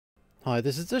Hi,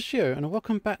 this is Yoshio, and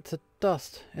welcome back to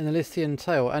Dust in Elysian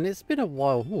Tale. And it's been a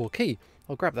while. Oh, key.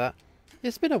 I'll grab that.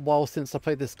 It's been a while since I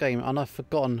played this game, and I've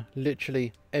forgotten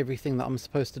literally everything that I'm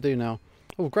supposed to do now.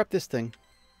 Oh, grab this thing.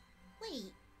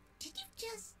 Wait, did you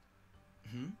just...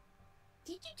 Hmm?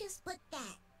 Did you just put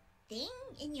that thing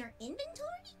in your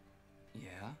inventory?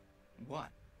 Yeah? What?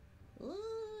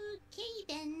 Okay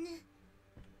then.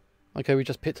 Okay, we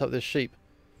just picked up this sheep.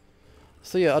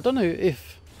 So yeah, I don't know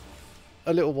if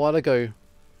a little while ago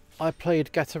I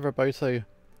played Gato Roboto,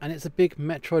 and it's a big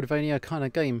Metroidvania kind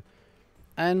of game.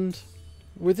 And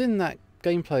within that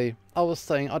gameplay, I was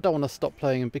saying I don't want to stop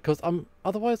playing because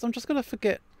otherwise I'm just going to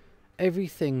forget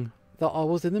everything that I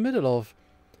was in the middle of.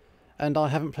 And I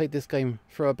haven't played this game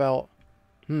for about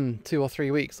 2 or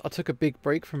 3 weeks. I took a big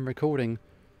break from recording,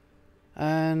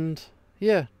 and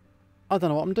yeah, I don't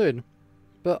know what I'm doing,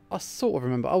 but I sort of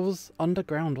remember I was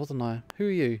underground, wasn't I? Who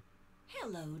are you?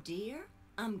 Hello, dear.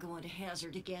 I'm going to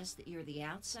hazard a guess that you're the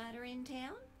outsider in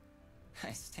town?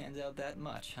 I stand out that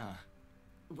much, huh?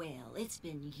 Well, it's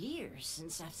been years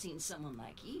since I've seen someone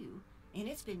like you, and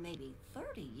it's been maybe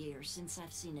 30 years since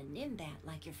I've seen a nimbat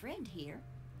like your friend here.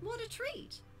 What a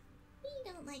treat! We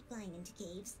don't like flying into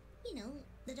caves. You know,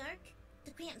 the dark,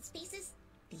 the cramped spaces,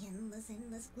 the endless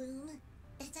gloom.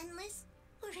 That's endless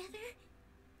forever.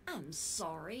 I'm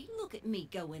sorry. Look at me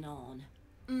going on.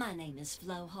 My name is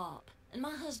Flo Hop, and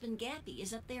my husband Gappy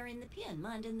is up there in the pen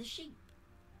minding the sheep.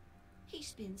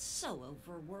 He's been so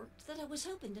overworked that I was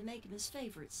hoping to make him his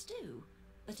favorite stew.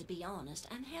 But to be honest,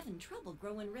 I'm having trouble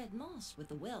growing red moss with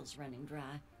the wells running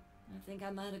dry. I think I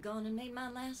might have gone and made my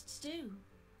last stew.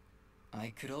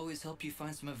 I could always help you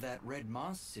find some of that red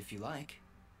moss if you like.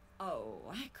 Oh,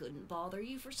 I couldn't bother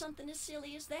you for something as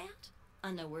silly as that.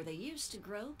 I know where they used to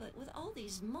grow, but with all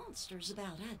these monsters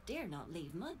about, I dare not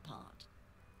leave Mudpot.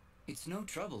 It's no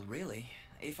trouble, really.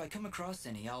 If I come across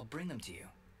any, I'll bring them to you.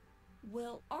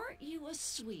 Well, aren't you a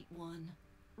sweet one?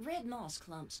 Red moss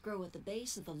clumps grow at the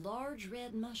base of the large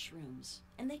red mushrooms,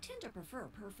 and they tend to prefer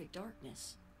perfect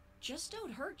darkness. Just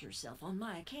don't hurt yourself on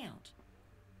my account.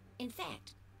 In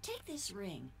fact, take this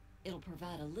ring. It'll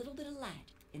provide a little bit of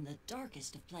light in the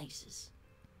darkest of places.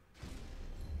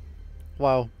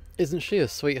 Wow, isn't she a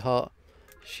sweetheart?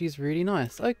 She's really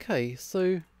nice. Okay,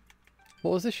 so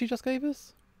what was this she just gave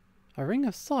us? A ring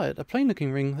of sight, a plain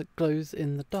looking ring that glows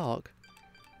in the dark.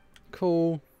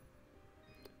 Cool.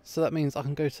 So that means I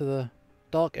can go to the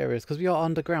dark areas because we are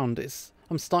underground.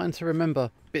 I'm starting to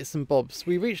remember bits and bobs.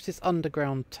 We reached this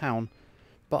underground town,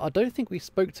 but I don't think we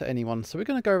spoke to anyone, so we're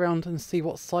going to go around and see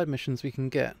what side missions we can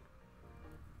get.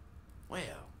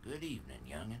 Well, good evening,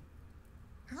 youngin'.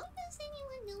 How does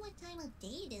anyone know what time of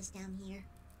day it is down here?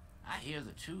 I hear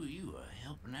the two of you are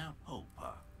helping out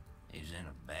Popa. He's in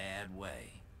a bad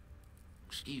way.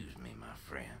 Excuse me, my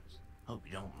friends. Hope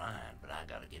you don't mind, but I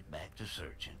gotta get back to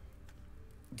searching.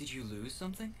 Did you lose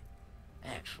something?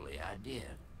 Actually, I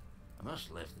did. I must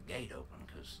have left the gate open,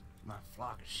 'cause my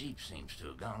flock of sheep seems to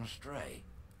have gone astray.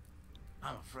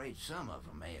 I'm afraid some of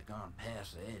them may have gone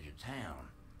past the edge of town.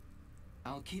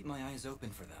 I'll keep my eyes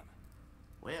open for them.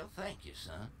 Well, thank you,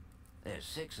 son. There's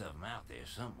 6 of them out there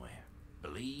somewhere.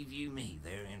 Believe you me,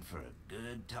 they're in for a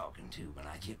good talking to when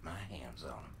I get my hands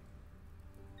on them.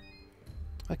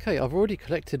 Okay, I've already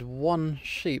collected 1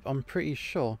 sheep, I'm pretty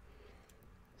sure.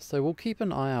 So we'll keep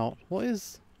an eye out. What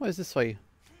is this way?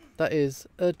 That is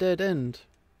a dead end.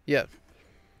 Yep.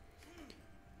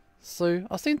 So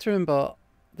I seem to remember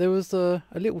there was a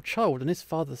little child and his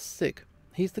father's sick.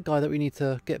 He's the guy that we need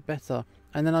to get better.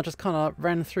 And then I just kind of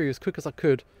ran through as quick as I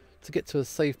could to get to a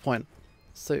save point.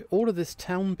 So all of this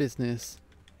town business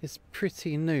is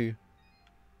pretty new.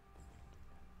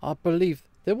 I believe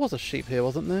there was a sheep here,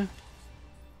 wasn't there?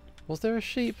 Was there a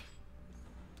sheep?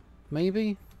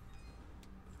 Maybe?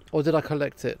 Or did I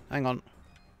collect it? Hang on.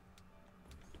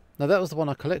 No, that was the one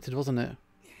I collected, wasn't it?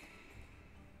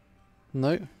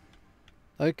 No.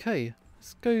 Okay,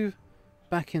 let's go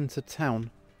back into town.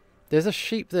 There's a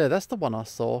sheep there. That's the one I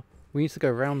saw. We need to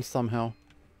go round somehow.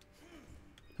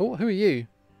 Oh, who are you?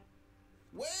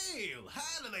 Well,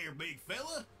 hi there, big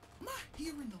fella. Am I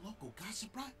hearing the local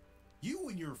gossip right? You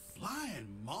and your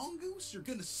flying mongoose are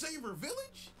gonna save our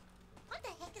village? What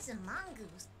the heck is a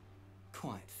mongoose?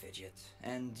 Quiet, Fidget.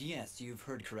 And yes, you've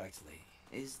heard correctly.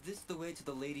 Is this the way to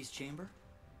the ladies' chamber?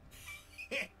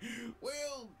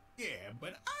 Well, yeah,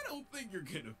 but I don't think you're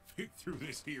gonna fit through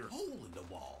this here hole in the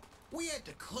wall. We had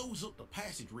to close up the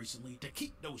passage recently to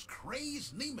keep those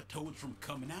crazed nematodes from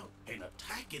coming out and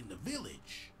attacking the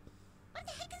village. What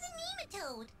the heck is a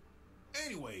nematode?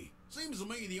 Anyway, seems to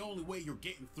me the only way you're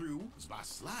getting through is by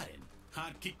sliding.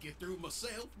 I'd kick you through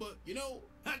myself, but you know,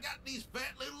 I got these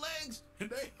fat little legs and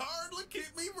they hardly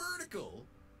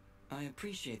I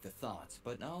appreciate the thought,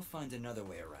 but I'll find another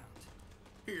way around.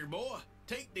 Here, boy,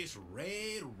 take this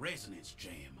red resonance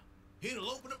gem. It'll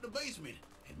open up the basement,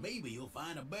 and maybe you'll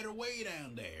find a better way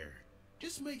down there.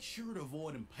 Just make sure to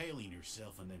avoid impaling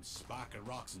yourself in them spiky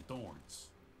rocks and thorns.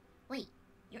 Wait,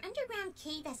 your underground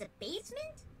cave has a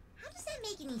basement? How does that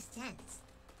make any sense?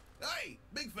 Hey,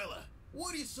 big fella,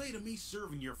 what do you say to me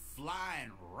serving your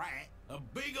flying rat a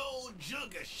big old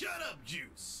jug of shut-up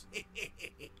juice?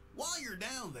 While you're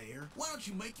down there, why don't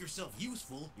you make yourself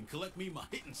useful and collect me my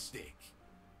hitting stick?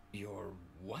 Your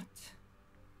what?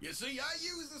 You see, I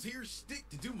use this here stick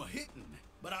to do my hitting,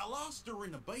 but I lost her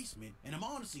in the basement, and I'm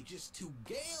honestly just too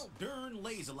gal darn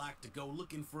lazy-like to go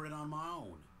looking for it on my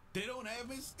own. They don't have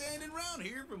me standing around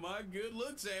here for my good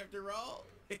looks after all.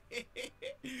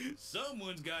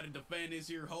 Someone's got to defend this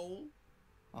here hole.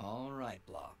 All right,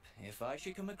 Blop. If I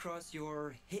should come across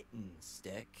your hitting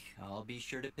stick, I'll be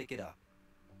sure to pick it up.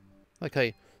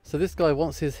 Okay, so this guy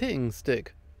wants his hitting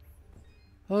stick.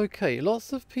 Okay,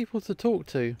 lots of people to talk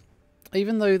to.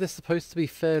 Even though they're supposed to be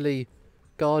fairly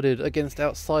guarded against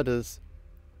outsiders,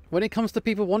 when it comes to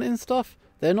people wanting stuff,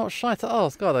 they're not shy to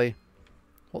ask, are they?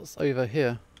 What's over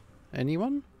here?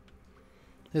 Anyone?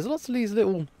 There's lots of these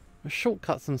little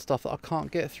shortcuts and stuff that I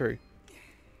can't get through.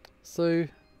 So,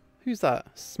 who's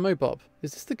that? Smobop.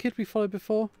 Is this the kid we followed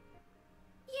before?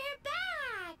 You're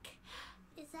back!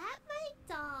 Is that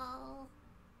my doll?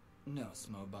 No,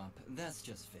 Smobop, that's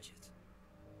just Fidget.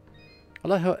 I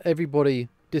like how everybody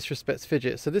disrespects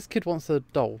Fidget. So this kid wants a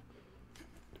doll.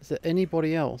 Is there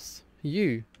anybody else?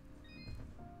 You.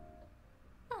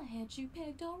 I had you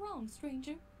pegged all wrong,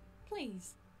 stranger.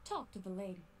 Please, talk to the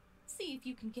lady. See if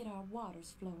you can get our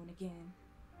waters flowing again.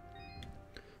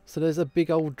 So there's a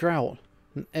big old drought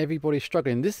and everybody's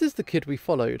struggling. This is the kid we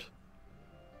followed.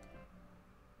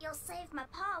 You'll save my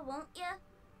paw, won't you?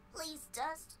 Please,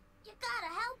 Dust. You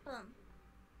gotta help him.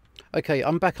 Okay,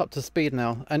 I'm back up to speed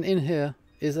now. And in here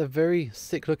is a very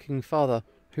sick looking father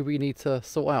who we need to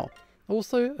sort out.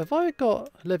 Also, have I got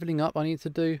leveling up I need to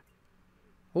do?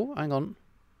 Oh, hang on.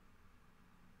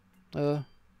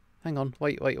 Hang on.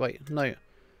 Wait. No.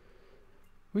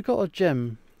 We got a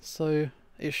gem, so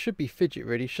it should be Fidget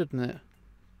really, shouldn't it?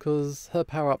 Because her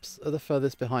power-ups are the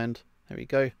furthest behind. There we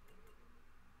go.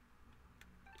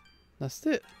 That's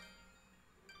it.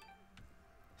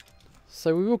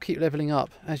 So we will keep leveling up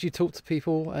as you talk to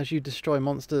people, as you destroy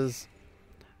monsters.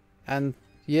 And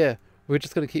yeah, we're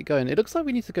just going to keep going. It looks like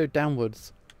we need to go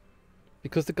downwards.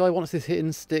 Because the guy wants his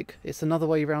hitting stick. It's another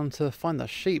way around to find the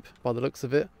sheep by the looks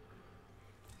of it.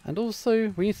 And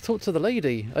also, we need to talk to the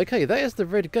lady. Okay, that is the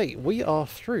red gate. We are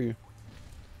through.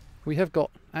 We have got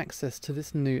access to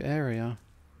this new area.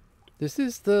 This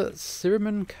is the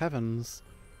Cyriman Caverns.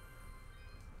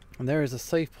 And there is a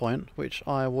save point, which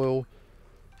I will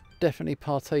definitely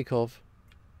partake of.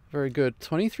 Very good.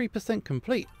 23%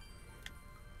 complete.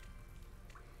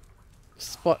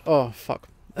 Oh, fuck.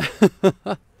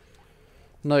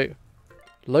 No.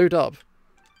 Load up.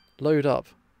 Load up.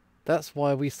 That's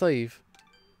why we save.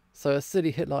 So a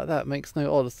silly hit like that makes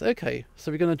no odds. Okay,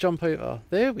 so we're going to jump over.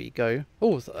 There we go.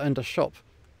 Oh, and a shop.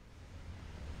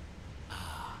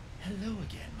 Ah, hello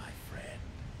again, my friend.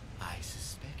 I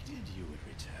suspected you would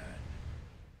return.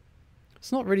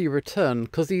 It's not really a return,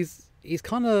 because he's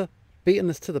kind of beaten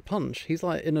us to the punch. He's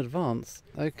like in advance.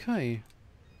 Okay.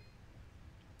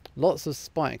 Lots of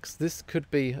spikes. This could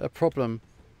be a problem.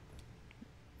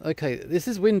 Okay, this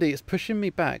is windy. It's pushing me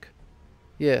back.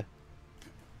 Yeah.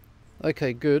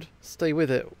 Okay, good. Stay with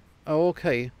it. Oh,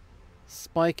 okay.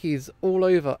 Spikies all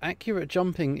over. Accurate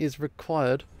jumping is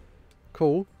required.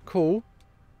 Cool, cool.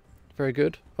 Very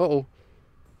good. Uh-oh.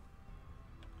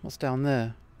 What's down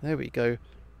there? There we go.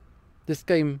 This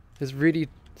game has really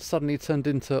suddenly turned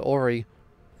into Ori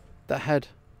that had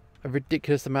a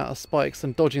ridiculous amount of spikes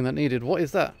and dodging that needed. What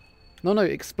is that? No,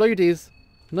 explodies.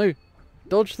 No.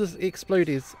 Dodge the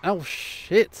explodies. Oh,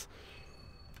 shit.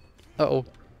 Uh-oh.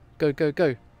 Go, go,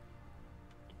 go.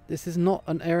 This is not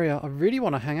an area I really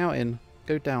want to hang out in.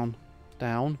 Go down.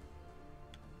 Down.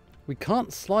 We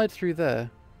can't slide through there.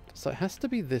 So it has to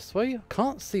be this way. I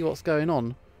can't see what's going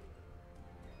on.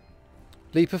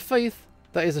 Leap of faith.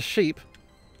 That is a sheep.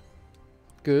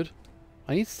 Good.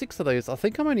 I need 6 of those. I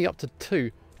think I'm only up to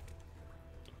 2.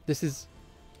 This is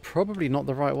probably not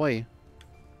the right way.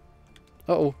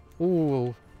 Uh-oh.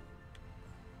 Ooh.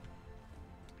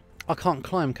 I can't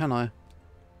climb, can I?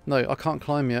 No, I can't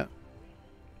climb yet.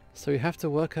 So we have to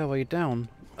work our way down.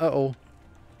 Uh-oh.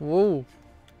 Whoa.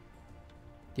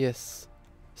 Yes.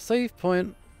 Save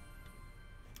point.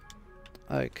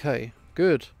 Okay,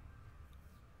 good.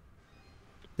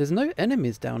 There's no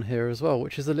enemies down here as well,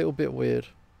 which is a little bit weird.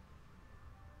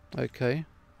 Okay.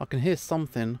 I can hear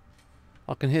something.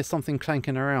 I can hear something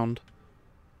clanking around.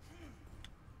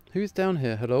 Who's down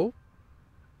here? Hello?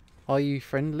 Are you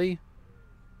friendly?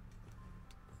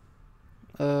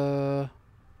 I'm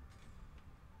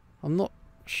not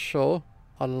sure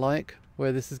I like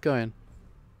where this is going.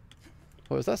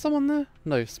 Oh, is that someone there?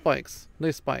 No, spikes. No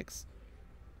spikes.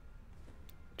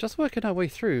 Just working our way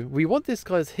through. We want this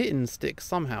guy's hitting stick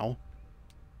somehow.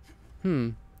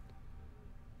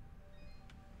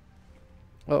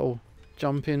 Uh-oh.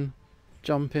 Jump in.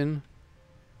 Jump in.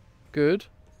 Good.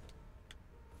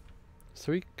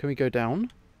 So can we go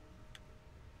down?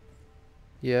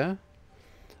 Yeah.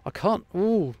 I can't.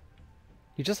 Ooh.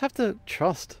 You just have to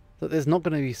trust that there's not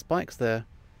going to be spikes there.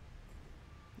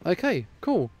 Okay,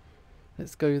 cool.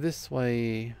 Let's go this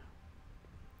way.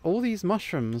 All these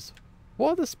mushrooms.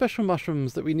 What are the special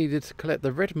mushrooms that we needed to collect?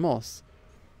 The red moss.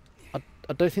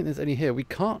 I don't think there's any here. We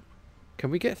can't. Can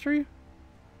we get through?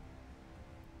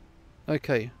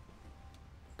 Okay.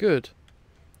 Good.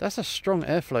 That's a strong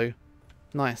airflow.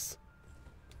 Nice.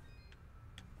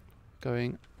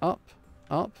 Going up,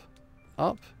 up,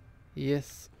 up.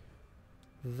 Yes.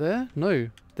 There? No.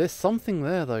 There's something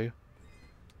there though.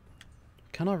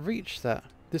 Can I reach that?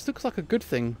 This looks like a good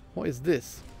thing. What is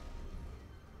this?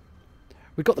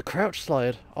 We got the crouch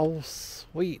slide. Oh,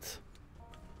 sweet.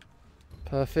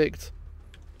 Perfect.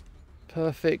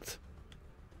 Perfect.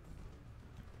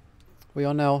 We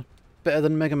are now better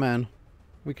than Mega Man.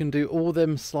 We can do all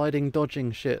them sliding,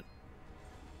 dodging shit.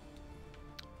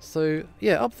 So,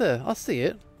 yeah, up there. I see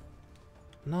it.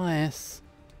 Nice.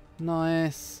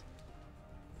 Nice.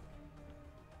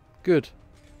 Good.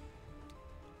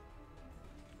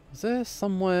 Is there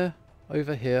somewhere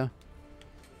over here?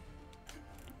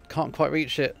 Can't quite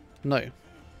reach it. No.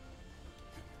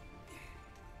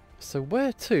 So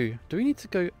where to? Do we need to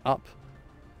go up?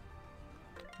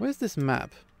 Where's this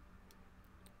map?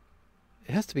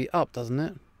 It has to be up, doesn't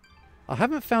it? I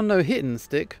haven't found no Hittin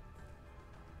stick.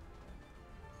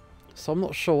 So I'm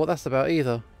not sure what that's about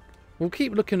either. We'll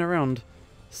keep looking around.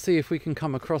 See if we can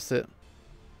come across it.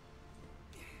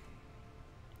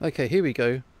 Okay, here we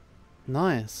go.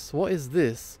 Nice. What is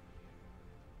this?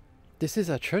 This is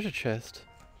a treasure chest.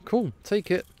 Cool.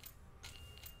 Take it.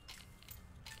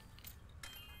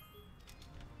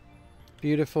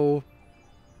 Beautiful.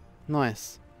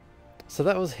 Nice. So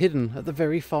that was hidden at the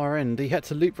very far end. He had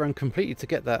to loop around completely to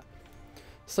get that.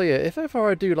 So yeah, if ever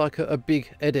I do like a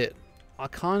big edit, I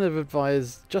kind of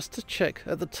advise just to check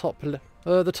at the top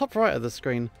right of the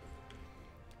screen,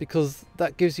 because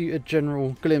that gives you a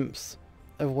general glimpse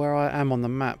of where I am on the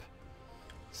map.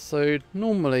 So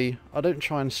normally I don't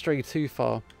try and stray too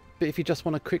far, but if you just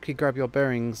want to quickly grab your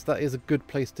bearings, that is a good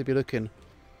place to be looking.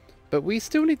 But we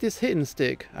still need this Hittin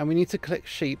stick, and we need to collect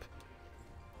sheep,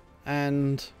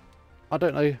 and I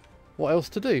don't know what else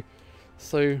to do.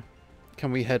 So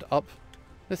can we head up?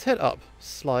 Let's head up.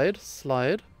 Slide,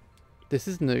 slide. This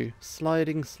is new.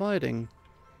 Sliding, sliding.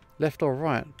 Left or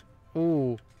right?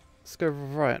 Ooh. Let's go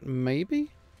right.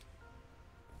 Maybe?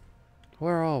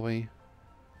 Where are we?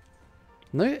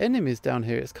 No enemies down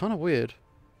here. It's kind of weird.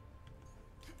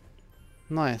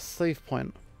 Nice. Save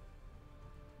point.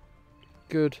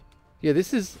 Good. Yeah,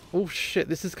 this is... Oh shit.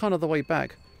 This is kind of the way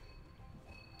back.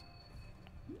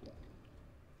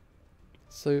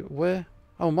 So where...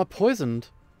 Oh, am I poisoned?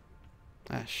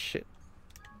 Ah, shit.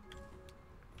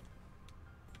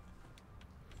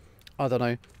 I don't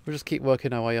know. We'll just keep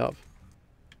working our way up.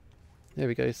 There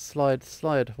we go. Slide,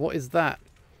 slide. What is that?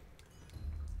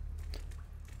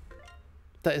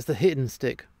 That is the Hittin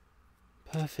stick.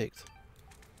 Perfect.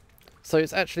 So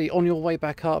it's actually on your way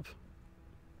back up.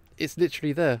 It's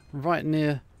literally there. Right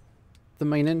near the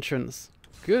main entrance.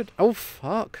 Good. Oh,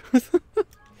 fuck.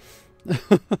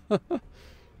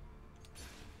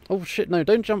 Oh, shit. No,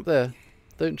 don't jump there.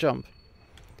 Don't jump.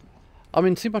 I'm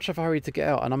in too much of a hurry to get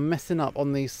out, and I'm messing up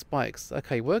on these spikes.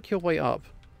 Okay, work your way up.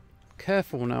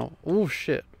 Careful now. Oh,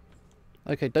 shit.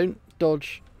 Okay, don't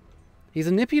dodge. He's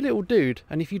a nippy little dude,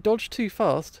 and if you dodge too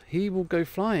fast, he will go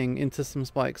flying into some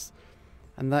spikes.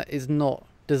 And that is not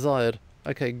desired.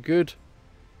 Okay, good.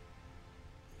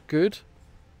 Good.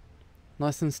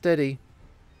 Nice and steady.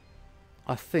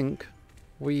 I think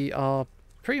we are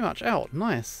pretty much out.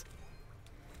 Nice.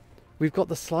 We've got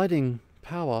the sliding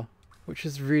power, which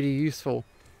is really useful.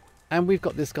 And we've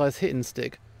got this guy's Hittin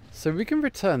stick. So we can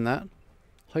return that.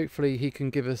 Hopefully he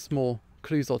can give us more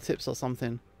clues or tips or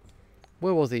something.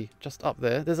 Where was he? Just up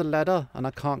there. There's a ladder and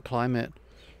I can't climb it.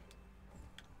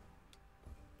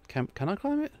 Can I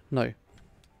climb it? No.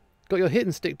 Got your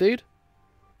Hittin stick, dude?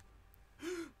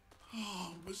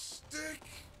 Oh, my stick!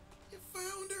 You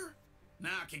found her?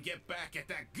 Now I can get back at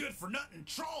that good-for-nothing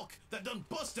trolk that done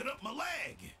busted up my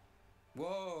leg.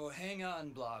 Whoa, hang on,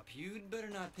 Blop. You'd better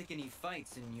not pick any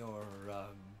fights in your,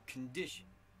 condition.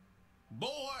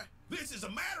 Boy, this is a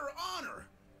matter of honor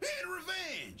and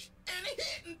revenge, and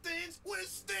hitting things with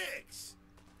sticks.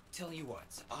 Tell you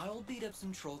what, I'll beat up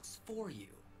some trolks for you.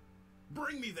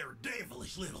 Bring me their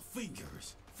devilish little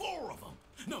fingers. 4 of them.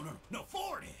 No,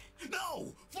 40.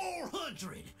 No,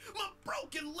 400. My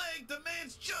broken leg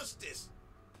demands justice.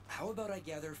 How about I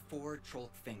gather 4 trolk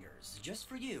fingers, just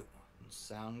for you?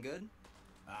 Sound good?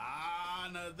 Ah,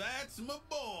 now that's my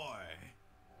boy.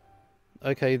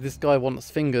 Okay, this guy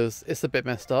wants fingers. It's a bit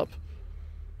messed up.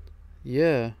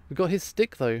 Yeah, we got his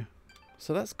stick though.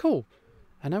 So that's cool.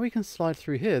 And now we can slide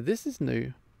through here. This is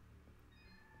new.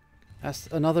 That's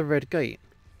another red gate.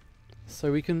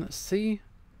 So we can see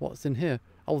what's in here.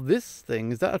 Oh, this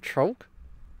thing. Is that a trolk?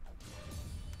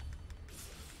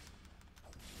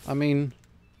 I mean,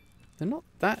 they're not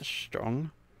that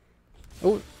strong.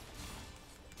 Oh.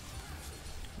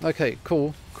 Okay,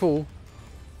 cool.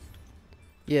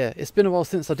 Yeah, it's been a while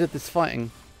since I did this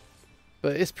fighting.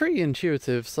 But it's pretty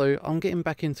intuitive, so I'm getting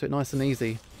back into it nice and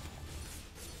easy.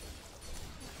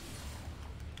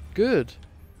 Good.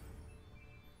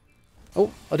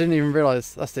 Oh, I didn't even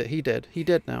realise. That's it, he dead. He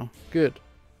dead now. Good.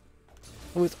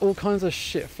 Oh, it's all kinds of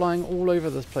shit flying all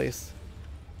over this place.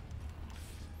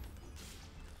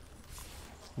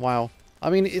 Wow. I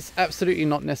mean, it's absolutely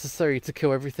not necessary to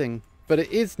kill everything, but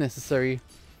it is necessary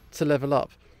to level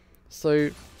up. So,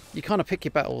 you kind of pick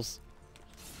your battles.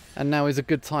 And now is a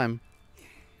good time.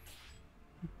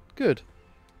 Good.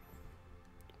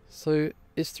 So,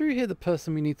 is through here the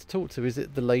person we need to talk to? Is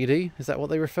it the lady? Is that what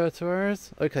they refer to her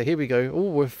as? Okay, here we go. Oh,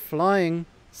 we're flying,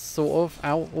 sort of,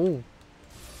 out. Oh.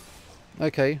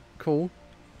 Okay, cool.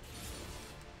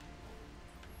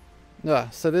 Ah,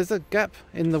 so there's a gap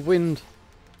in the wind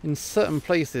in certain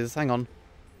places. Hang on.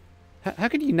 How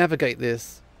can you navigate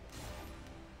this?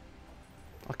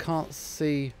 I can't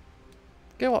see.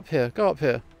 Go up here. Go up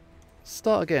here.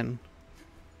 Start again.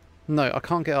 No, I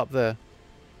can't get up there.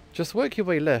 Just work your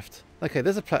way left. Okay,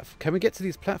 there's a platform. Can we get to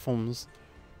these platforms?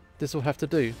 This will have to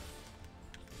do.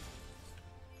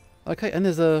 Okay, and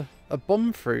there's a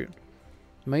bomb fruit.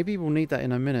 Maybe we'll need that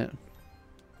in a minute.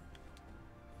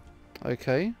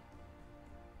 Okay.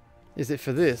 Is it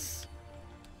for this?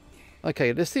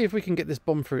 Okay, let's see if we can get this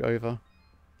bomb fruit over.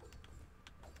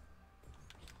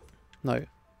 No.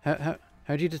 How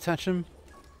do you detach them?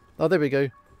 Oh, there we go.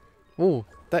 Oh,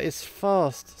 that is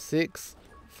fast. 6,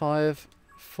 5,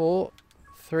 4,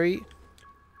 3,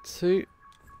 2.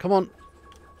 Come on.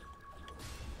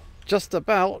 Just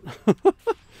about.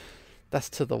 That's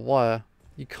to the wire.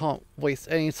 You can't waste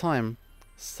any time.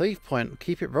 Save point.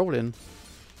 Keep it rolling.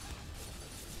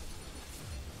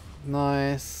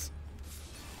 Nice.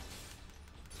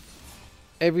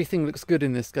 Everything looks good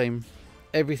in this game.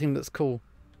 Everything looks cool.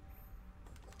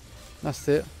 That's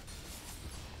it.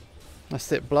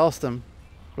 That's it. Blast them.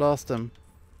 Blast them.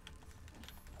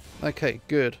 Okay,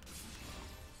 good.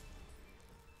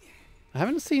 I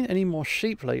haven't seen any more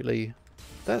sheep lately.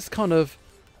 That's kind of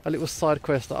a little side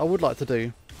quest that I would like to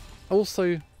do.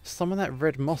 Also, some of that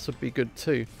red moss would be good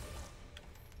too.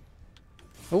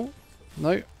 Oh,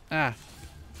 no. Ah.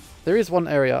 There is one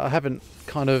area I haven't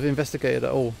kind of investigated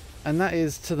at all. And that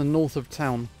is to the north of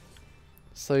town.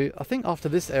 So I think after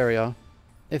this area,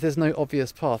 if there's no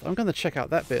obvious path, I'm going to check out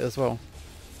that bit as well.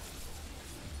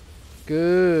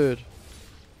 Good.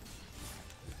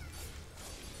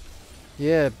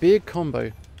 Yeah, big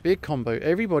combo. Big combo.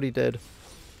 Everybody dead.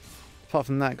 Apart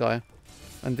from that guy.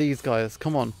 And these guys.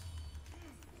 Come on.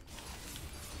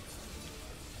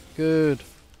 Good.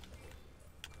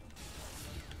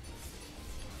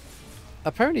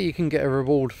 Apparently you can get a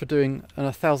reward for doing an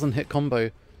 1,000 hit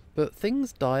combo, but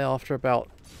things die after about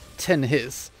 10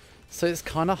 hits, so it's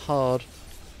kind of hard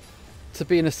to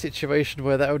be in a situation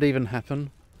where that would even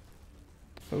happen.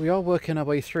 But we are working our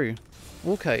way through.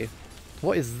 Okay,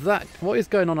 what is that? What is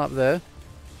going on up there?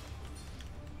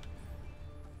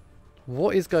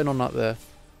 What is going on up there?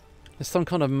 There's some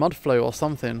kind of mud flow or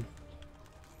something.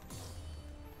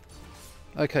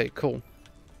 Okay, cool.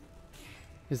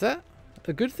 Is that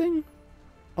a good thing?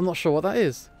 I'm not sure what that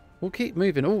is. We'll keep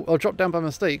moving. Oh, I'll drop down by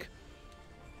mistake.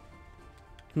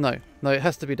 No, it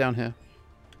has to be down here.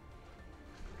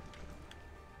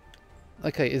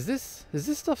 Okay, is this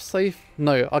stuff safe?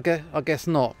 No, I guess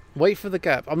not. Wait for the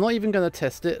gap. I'm not even going to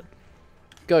test it.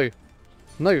 Go.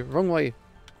 No, wrong way.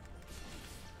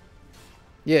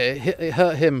 Yeah, it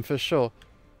hurt him for sure.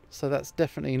 So that's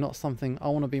definitely not something I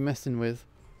want to be messing with.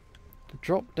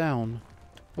 Drop down.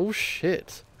 Oh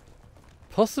shit.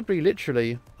 Possibly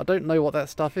literally. I don't know what that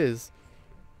stuff is.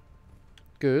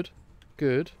 Good.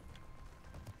 Good.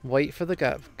 Wait for the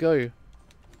gap. Go.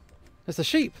 There's a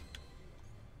sheep.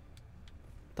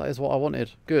 That is what I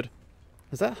wanted. Good.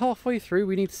 Is that halfway through?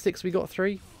 We need 6. We got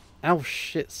 3. Ow,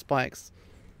 shit, spikes.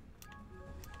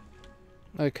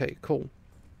 Okay, cool.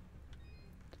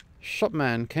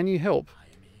 Shopman, can you help?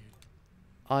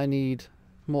 I need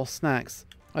more snacks.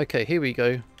 Okay, here we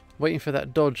go. Waiting for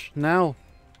that dodge. Now.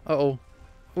 Uh-oh.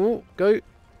 Oh, go.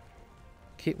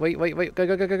 Wait.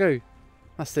 Go.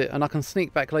 That's it. And I can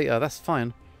sneak back later. That's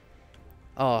fine.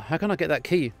 Oh, how can I get that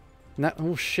key?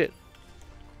 Oh, shit.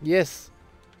 Yes.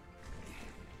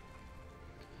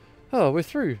 Oh, we're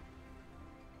through.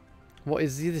 What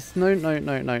is this? No.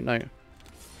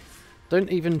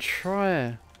 Don't even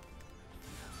try.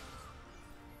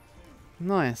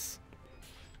 Nice.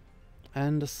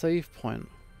 And a save point.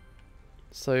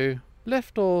 So,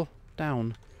 left or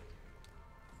down?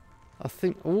 I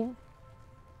think... Oh.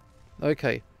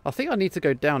 Okay. I think I need to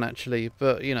go down actually,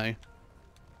 but you know.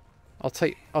 I'll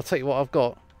take what I've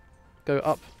got. Go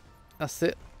up. That's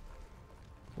it.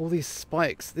 All these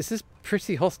spikes. This is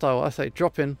pretty hostile. I say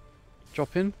drop in.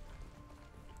 Drop in.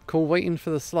 Cool, waiting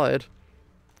for the slide.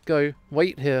 Go.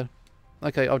 Wait here.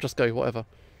 Okay, I'll just go, whatever.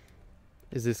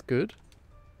 Is this good?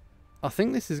 I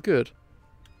think this is good.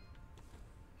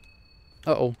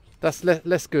 Uh-oh. That's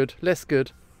less good. Less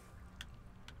good.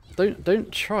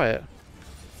 Don't try it.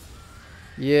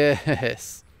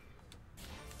 Yes.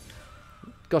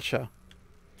 Gotcha.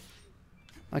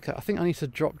 Okay, I think I need to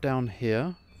drop down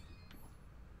here.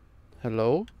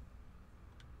 Hello?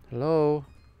 Hello?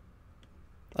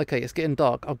 Okay, it's getting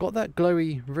dark. I've got that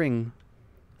glowy ring.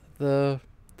 The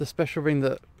special ring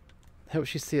that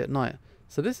helps you see at night.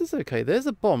 So this is okay. There's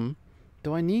a bomb.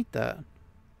 Do I need that?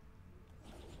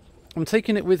 I'm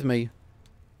taking it with me.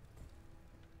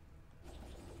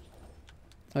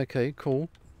 Okay, cool.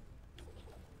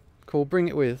 Cool, bring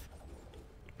it with.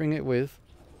 Bring it with.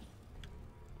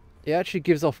 It actually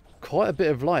gives off quite a bit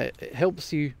of light. It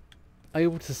helps you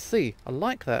able to see. I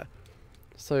like that.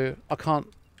 So I can't...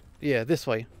 Yeah, this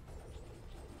way.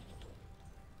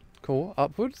 Cool.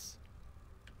 Upwards?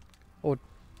 Or...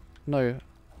 No.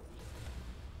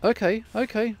 Okay,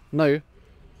 okay. No.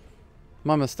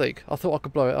 My mistake. I thought I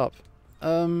could blow it up.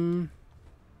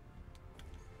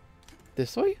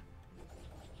 This way?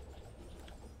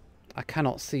 I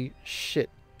cannot see shit.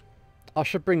 I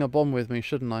should bring a bomb with me,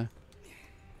 shouldn't I?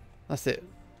 That's it.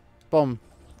 Bomb.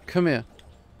 Come here.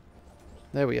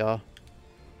 There we are.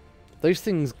 Those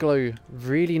things glow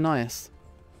really nice.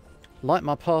 Light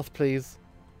my path, please.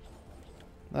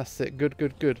 That's it. Good,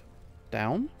 good, good.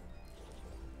 Down?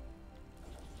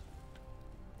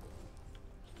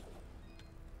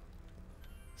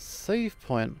 Save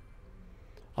point.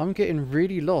 I'm getting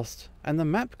really lost. And the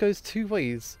map goes 2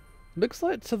 ways. Looks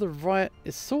like to the right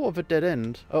is sort of a dead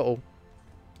end. Uh-oh.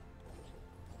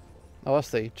 Oh, I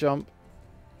see. Jump.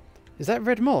 Is that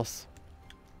red moss?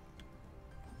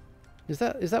 Is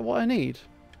that what I need?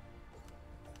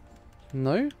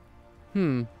 No?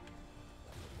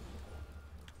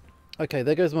 Okay,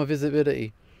 there goes my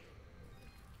visibility.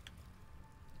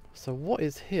 So what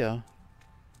is here?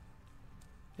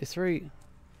 It's very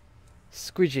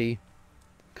squidgy,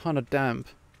 kind of damp,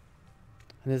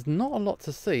 and there's not a lot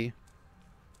to see.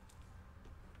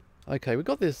 Okay, we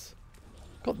got this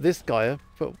guy,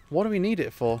 but what do we need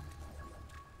it for?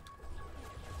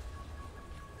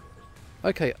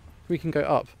 Okay, we can go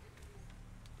up.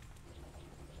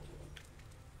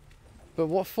 But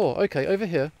what for? Okay, over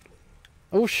here.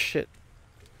 Oh shit.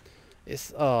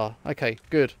 It's okay,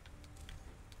 good.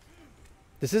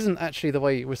 This isn't actually the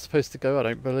way we're supposed to go, I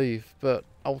don't believe, but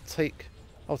I'll take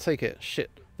it. Shit.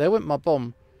 There went my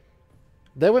bomb.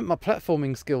 There went my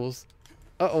platforming skills.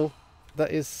 Uh-oh.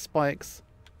 That is spikes.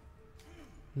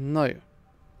 No.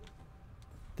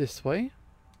 This way?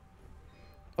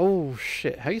 Oh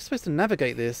shit. How are you supposed to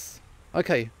navigate this?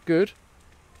 Okay, good.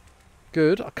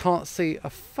 Good. I can't see a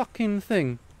fucking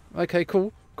thing. Okay,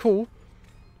 cool. Cool.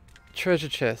 Treasure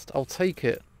chest. I'll take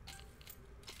it.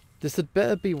 This had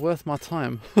better be worth my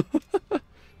time.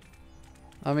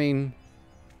 I mean,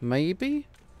 maybe?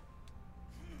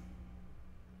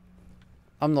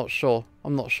 I'm not sure.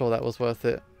 I'm not sure that was worth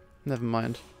it. Never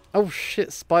mind. Oh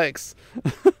shit, spikes.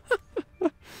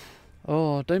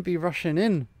 Oh, don't be rushing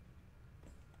in.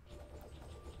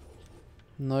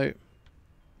 No.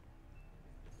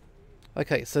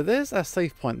 Okay, so there's our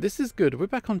save point. This is good. We're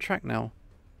back on track now.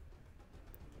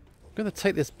 I'm going to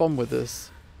take this bomb with us.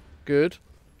 Good.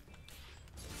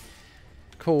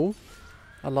 Cool.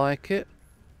 I like it.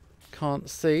 Can't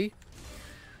see.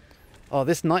 Oh,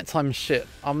 this nighttime shit,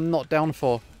 I'm not down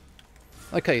for.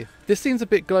 Okay, this seems a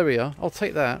bit glowier. I'll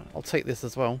take that. I'll take this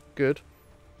as well. Good.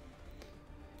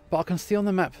 But I can see on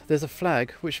the map there's a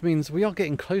flag, which means we are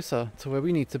getting closer to where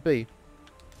we need to be.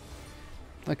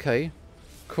 Okay.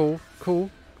 Cool, cool.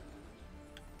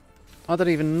 I don't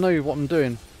even know what I'm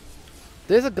doing.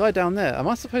 There's a guy down there. Am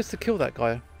I supposed to kill that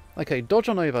guy? Okay, dodge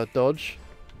on over. Dodge.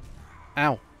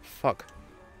 Ow. Fuck.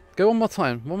 Go one more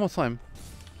time. One more time.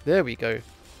 There we go.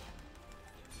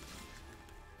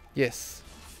 Yes.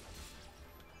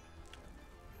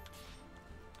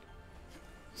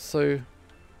 So,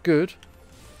 good.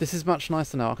 This is much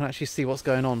nicer now. I can actually see what's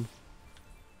going on.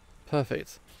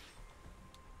 Perfect.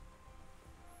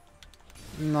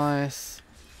 Nice.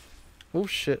 Oh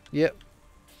shit. Yep.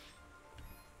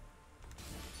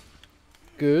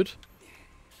 Good.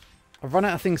 I've run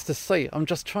out of things to say. I'm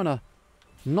just trying to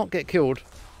not get killed.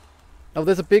 Oh,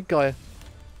 there's a big guy.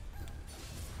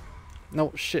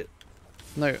 No, shit.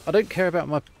 No, I don't care about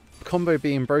my combo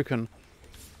being broken.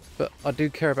 But I do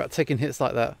care about taking hits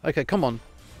like that. Okay, come on.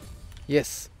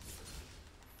 Yes.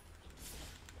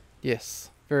 Yes.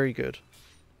 Very good.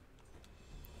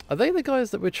 Are they the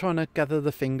guys that we're trying to gather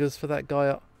the fingers for that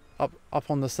guy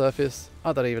up on the surface?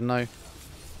 I don't even know.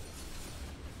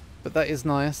 But that is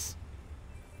nice.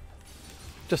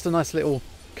 Just a nice little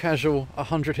casual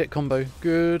 100 hit combo.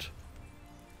 Good.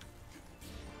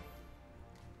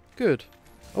 Good.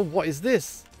 Oh, what is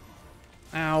this?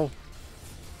 Ow.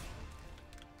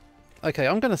 Okay,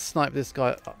 I'm going to snipe this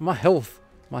guy. My health.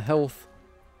 My health.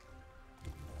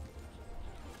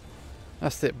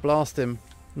 That's it. Blast him.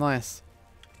 Nice.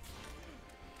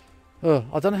 Ugh,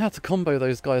 I don't know how to combo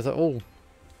those guys at all.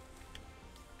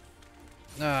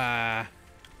 Ah.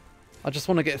 I just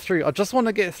want to get through. I just want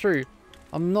to get through.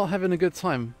 I'm not having a good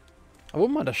time. I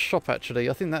wouldn't mind a shop, actually.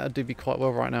 I think that would do me quite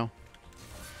well right now.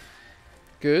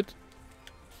 Good.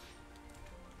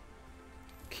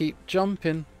 Keep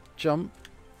jumping. Jump.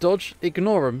 Dodge.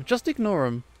 Ignore him. Just ignore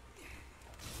him.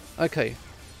 Okay.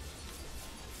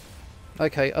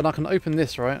 Okay, and I can open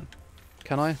this, right?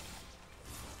 Can I?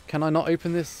 Can I not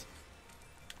open this?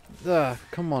 Ah,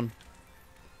 come on.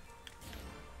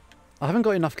 I haven't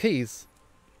got enough keys.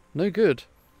 No good.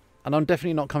 And I'm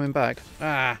definitely not coming back.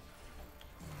 Ah.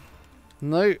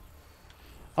 No.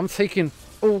 I'm taking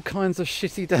all kinds of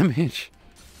shitty damage.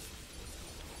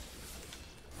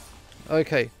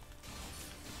 Okay.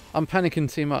 I'm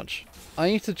panicking too much. I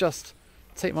need to just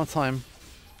take my time.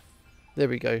 There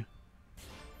we go.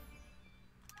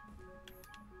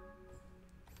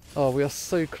 Oh, we are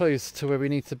so close to where we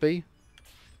need to be.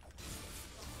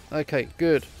 Okay,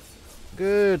 good.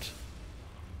 Good.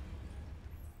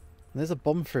 There's a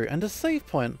bomb through and a save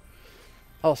point.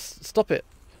 Oh, stop it.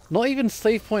 Not even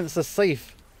save points are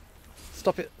safe.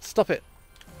 Stop it. Stop it.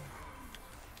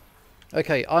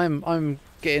 Okay, I'm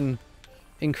getting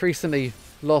increasingly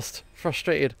lost,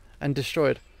 frustrated and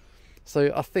destroyed.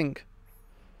 So I think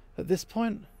at this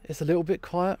point it's a little bit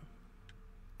quiet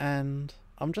and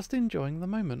I'm just enjoying the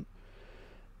moment.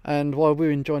 And while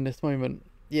we're enjoying this moment,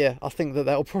 yeah, I think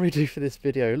that'll probably do for this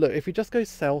video. Look, if we just go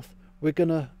south, we're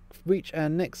gonna reach our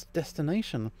next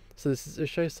destination. So this is the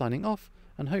show signing off,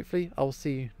 and hopefully I'll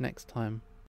see you next time.